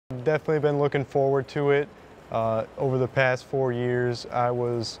I've definitely been looking forward to it. Over the past 4 years, I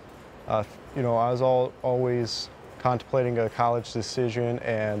was always contemplating a college decision,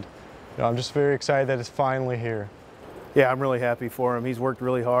 and I'm just very excited that it's finally here. Yeah, I'm really happy for him. He's worked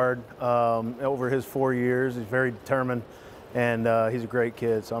really hard over his 4 years. He's very determined, and he's a great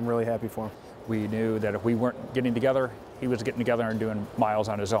kid, so I'm really happy for him. We knew that if we weren't getting together, he was getting together and doing miles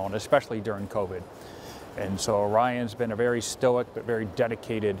on his own, especially during COVID. And so Ryan's been a very stoic but very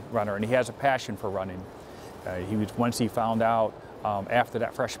dedicated runner, and he has a passion for running. Once he found out after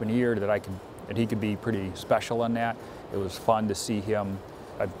that freshman year that he could be pretty special in that, it was fun to see him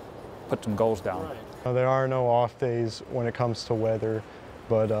put some goals down. There are no off days when it comes to weather,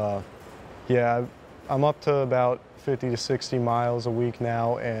 but yeah, I'm up to about 50 to 60 miles a week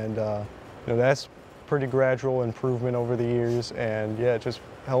now, and that's pretty gradual improvement over the years, and yeah, it just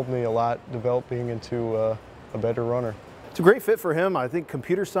helped me a lot developing into a better runner. It's a great fit for him. I think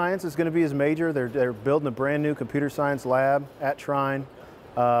computer science is going to be his major. They're building a brand new computer science lab at Trine.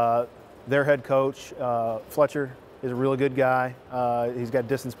 Their head coach, Fletcher, is a really good guy. He's got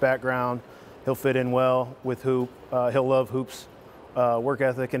distance background. He'll fit in well with hoop. He'll love hoops, work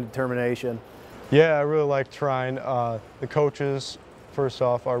ethic and determination. Yeah, I really like Trine. The coaches, first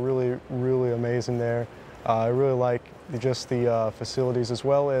off, are really, really amazing there. I really like just the facilities, as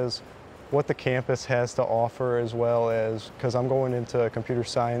well as what the campus has to offer, as well as, because I'm going into computer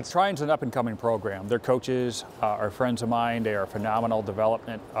science. Trine's an up-and-coming program. Their coaches are friends of mine. They are phenomenal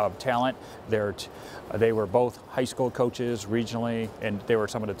development of talent. They were both high school coaches regionally, and they were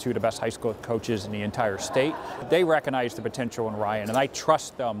some of the best high school coaches in the entire state. They recognize the potential in Ryan, and I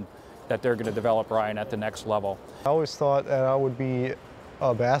trust them that they're going to develop Ryan at the next level. I always thought that I would be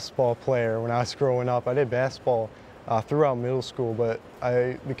a basketball player when I was growing up. I did basketball throughout middle school, but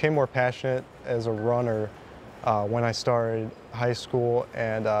I became more passionate as a runner when I started high school,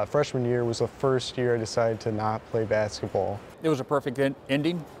 and freshman year was the first year I decided to not play basketball. It was a perfect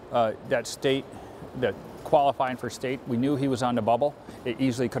ending. That qualifying for state, we knew he was on the bubble. It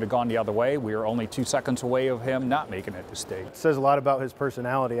easily could have gone the other way. We were only 2 seconds away of him not making it to state. It says a lot about his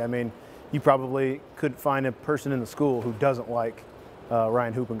personality. I mean, you probably couldn't find a person in the school who doesn't like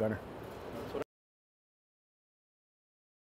Ryan Hoopingarner.